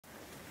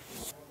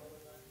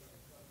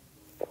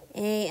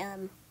Hey,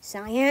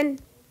 Cyan?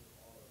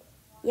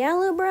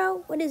 Yellow,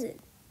 bro? What is it?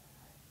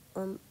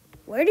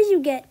 Where did you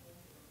get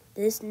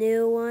this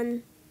new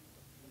one?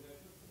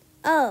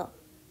 Oh,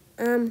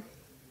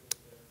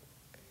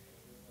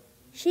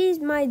 she's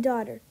my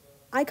daughter.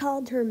 I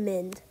called her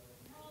Mind.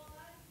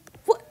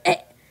 What?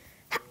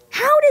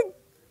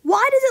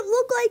 Why does it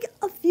look like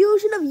a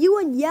fusion of you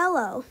and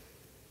Yellow?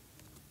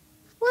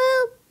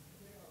 Well,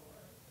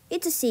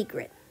 it's a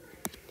secret.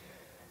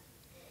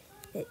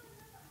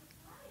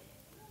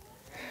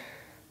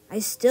 I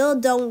still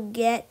don't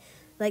get,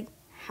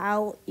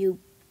 how you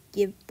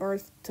give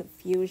birth to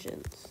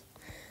fusions.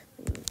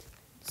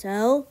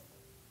 So,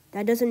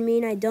 that doesn't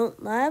mean I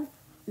don't love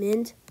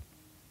Mint.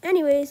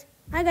 Anyways,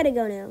 I gotta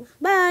go now.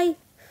 Bye.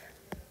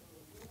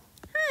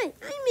 Hi,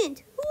 I'm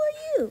Mint. Who are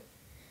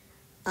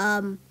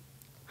you?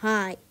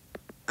 Hi.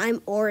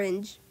 I'm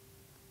Orange.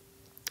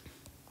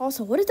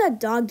 Also, what is that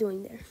dog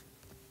doing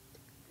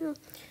there?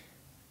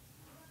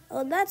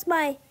 Oh, that's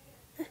my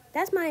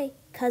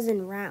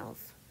cousin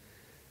Ralph.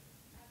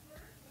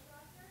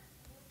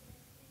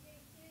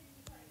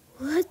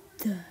 What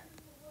the?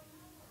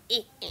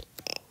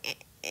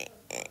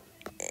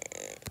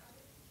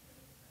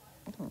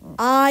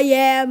 I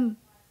am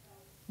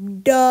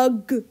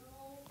Doug.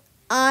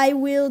 I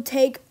will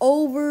take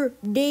over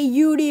the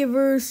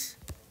universe.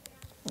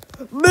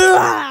 Since when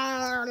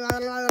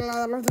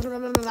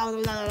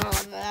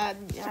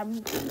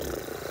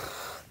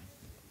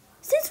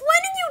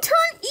did you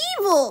turn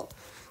evil?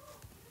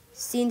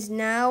 Since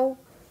now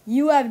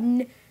you have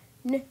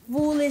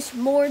foolish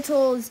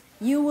mortals,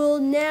 you will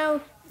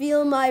now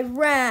feel my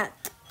wrath.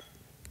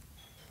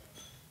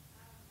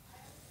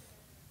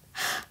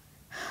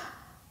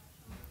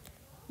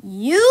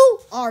 You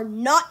are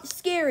not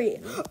scary.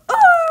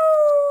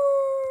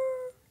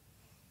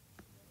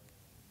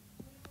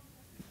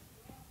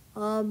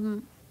 How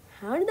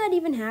did that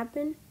even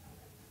happen?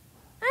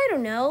 I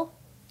don't know.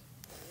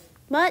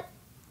 But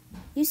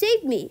you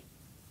saved me.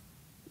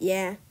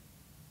 Yeah.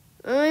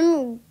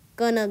 I'm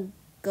gonna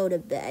go to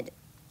bed.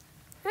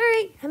 All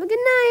right, have a good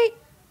night.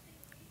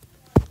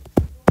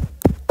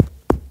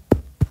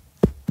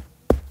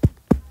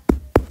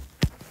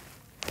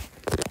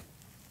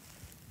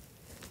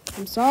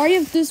 I'm sorry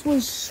if this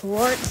was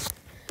short.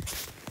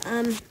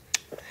 I'm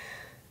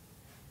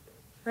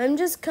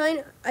just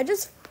kind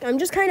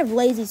of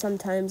lazy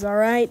sometimes, all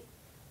right?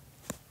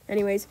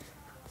 Anyways,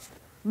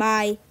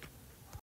 bye.